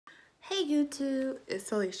Hey YouTube,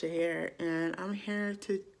 it's Alicia here, and I'm here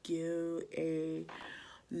to give a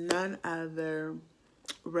none other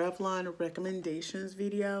Revlon recommendations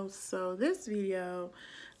video. So this video,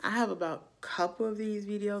 I have about a couple of these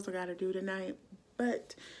videos I gotta do tonight,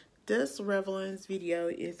 but this Revlon's video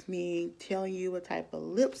is me telling you what type of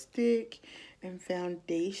lipstick and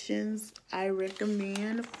foundations I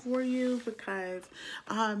recommend for you because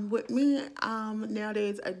with me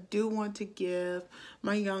nowadays I do want to give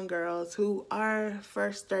my young girls who are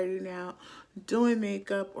first starting out doing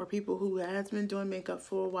makeup or people who has been doing makeup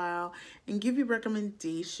for a while and give you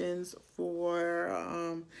recommendations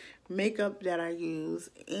for makeup that I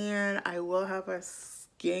use. And I will have a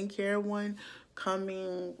skincare one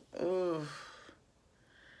coming.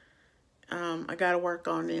 I gotta work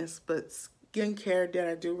on this, but skincare that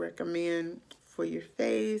I do recommend for your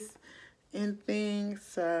face and things.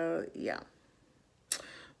 So yeah.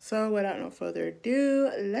 So without no further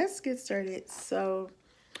ado, let's get started. So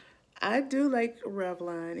I do like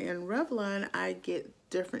Revlon, and Revlon I get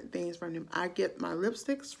different things from them. I get my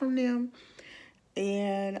lipsticks from them,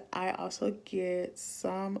 and I also get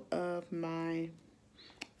some of my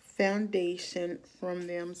foundation from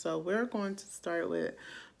them. So we're going to start with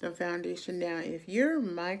the foundation. Now if you're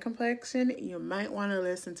my complexion, you might want to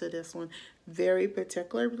listen to this one very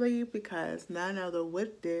particularly because none other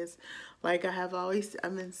with this, like I've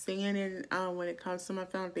been saying it when it comes to my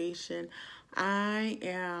foundation, I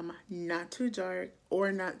am not too dark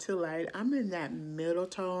or not too light. I'm in that middle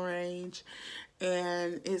tone range,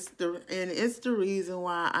 and it's the reason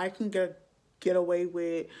why I can get away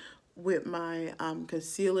with my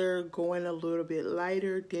concealer going a little bit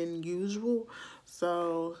lighter than usual.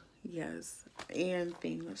 So yes, and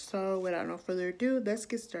things. So without no further ado, let's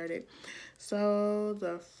get started. So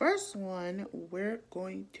the first one we're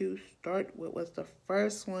going to start with was the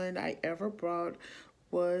first one I ever brought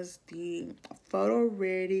was the Photo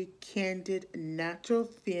Ready Candid Natural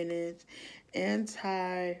Finish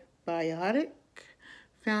Antibiotic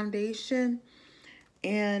Foundation.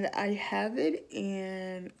 And I have it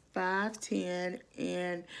in 510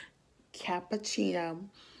 and cappuccino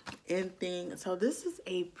and thing. So this is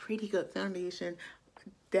a pretty good foundation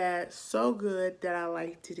that's so good that I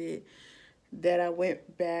liked it, that I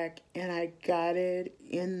went back and I got it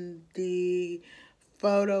in the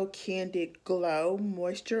Photo Candid Glow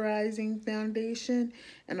Moisturizing Foundation,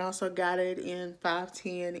 and also got it in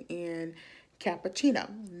 510 and cappuccino.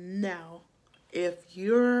 Now if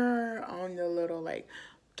you're on the little like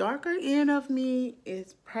darker end of me, I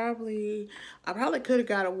probably could have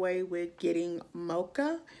got away with getting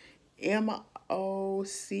mocha, MOCHA,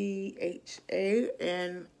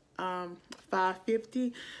 and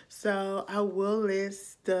 550. So I will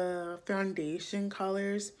list the foundation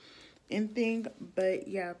colors and thing, but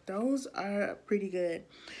yeah, those are pretty good.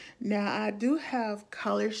 Now I do have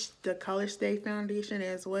the Color Stay foundation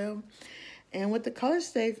as well. And with the Color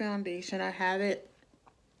Stay foundation, I have it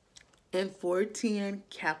in 410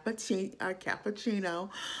 cappuccino.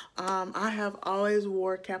 I have always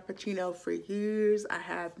wore cappuccino for years.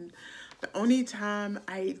 The only time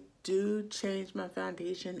I do change my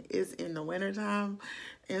foundation is in the wintertime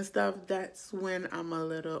and stuff. That's when I'm a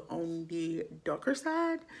little on the darker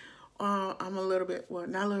side. I'm a little bit, well,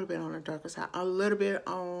 not a little bit on the darker side, a little bit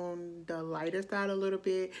on the lighter side a little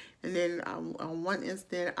bit. And then on one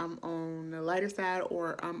instant, I'm on the lighter side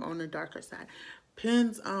or I'm on the darker side.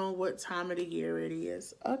 Depends on what time of the year it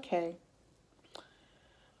is. Okay.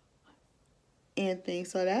 And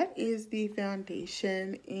things. So that is the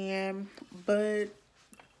foundation. But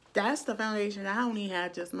that's the foundation. I only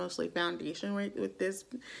had just mostly foundation right with this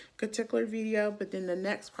particular video, but then the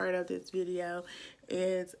next part of this video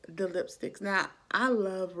is the lipsticks. Now I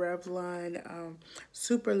love Revlon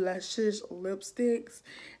super luscious lipsticks,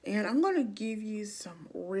 and I'm going to give you some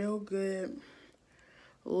real good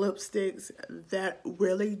lipsticks that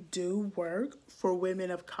really do work for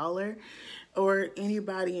women of color or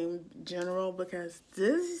anybody in general, because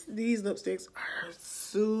these lipsticks are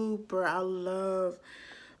super. I love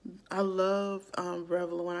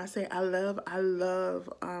Revlon. When I say I love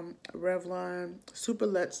Revlon super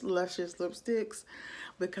luscious lipsticks,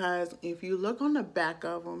 because if you look on the back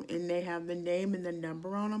of them and they have the name and the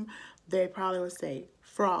number on them, they probably would say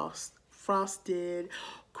frosted,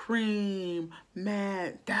 cream,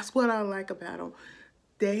 matte. That's what I like about them.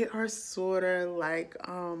 They are sort of like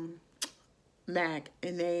MAC,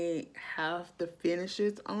 and they have the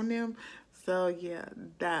finishes on them. So yeah,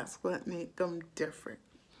 that's what make them different.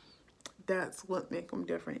 That's what make them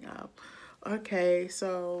different, y'all. Okay,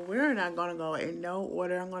 so we're not gonna go in no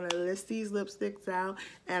order. I'm gonna list these lipsticks out,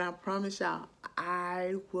 and I promise y'all,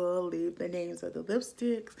 I will leave the names of the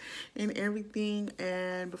lipsticks and everything.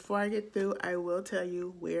 And before I get through, I will tell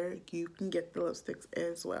you where you can get the lipsticks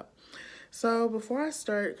as well. So before I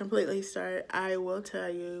completely start, I will tell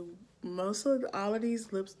you all of these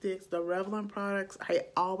lipsticks, the Revlon products, I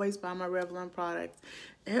always buy my Revlon products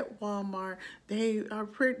at Walmart. They are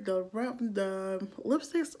the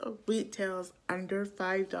lipsticks retails under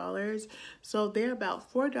 $5, so they're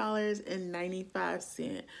about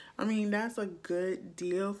 $4.95. I mean, that's a good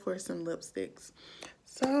deal for some lipsticks.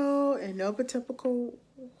 So in no typical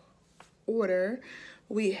order,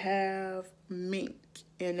 we have Mink,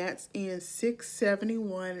 and that's in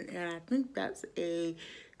 671, and I think that's a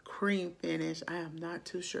cream finish. I am not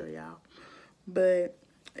too sure, y'all, but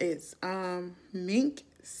it's Mink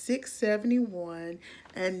 671,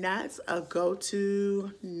 and that's a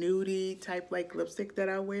go-to nudie type like lipstick that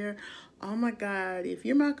I wear. Oh my god, if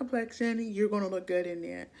you're my complexion, you're gonna look good in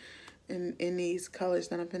there. In these colors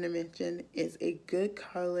that I'm gonna mention. It's a good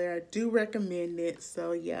color. I do recommend it.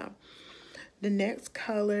 So yeah, the next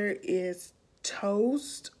color is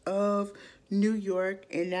Toast of New York,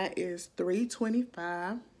 and that is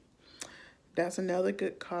 $3.25. That's another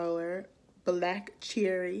good color. Black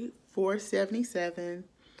Cherry, $4.77.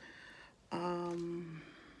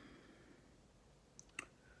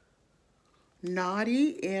 Naughty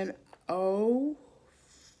in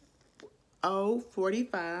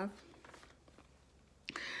 045.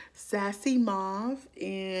 Sassy Mauve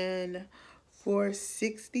in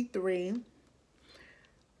 $4.63.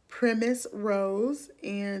 Primrose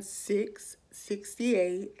in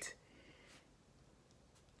 $6.68.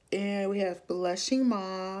 And we have Blushing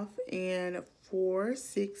Mauve in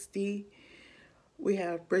 $4.60. We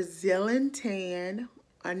have Brazilian Tan,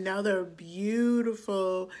 another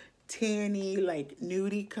beautiful tanny, like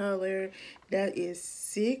nudie color. That is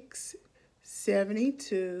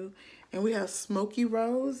 $6.72. And we have Smoky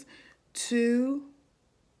Rose,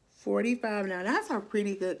 $2.45. Now that's a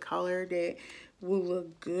pretty good color that will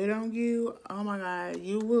look good on you. Oh my god,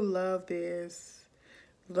 you will love this.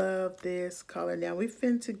 Love this color. Now we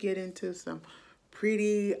finna get into some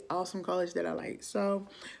pretty awesome colors that I like. So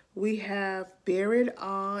we have Bear It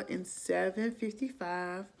All in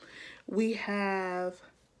 $7.55. We have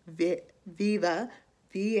Viva,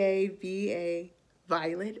 V-A-V-A,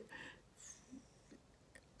 Violet.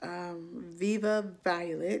 Viva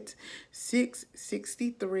Violet,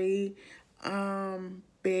 $6.63.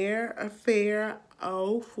 Bear Affair,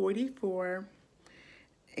 $0.44.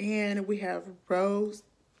 And we have Rose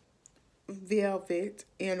Velvet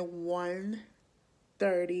in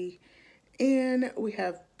 $1.30. And we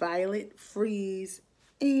have Violet Freeze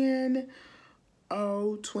in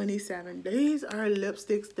 $0.27. These are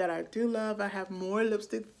lipsticks that I do love. I have more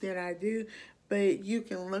lipsticks than I do, but you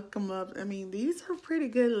can look them up. I mean, these are pretty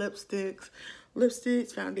good lipsticks.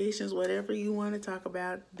 Lipsticks, foundations, whatever you want to talk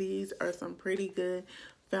about. These are some pretty good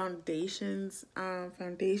foundations and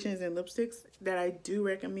lipsticks that I do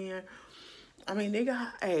recommend. I mean, they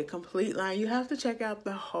got a complete line. You have to check out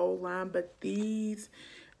the whole line, but these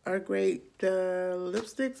are great. The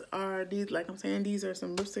lipsticks are these, like I'm saying, these are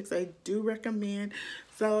some lipsticks I do recommend.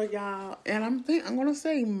 So y'all, and I'm gonna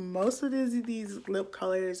say most of these lip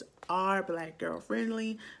colors are black girl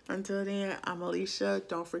friendly. Until then, I'm Alicia.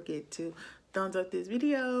 Don't forget to thumbs up this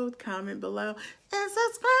video, comment below, and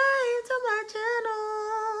subscribe to my channel.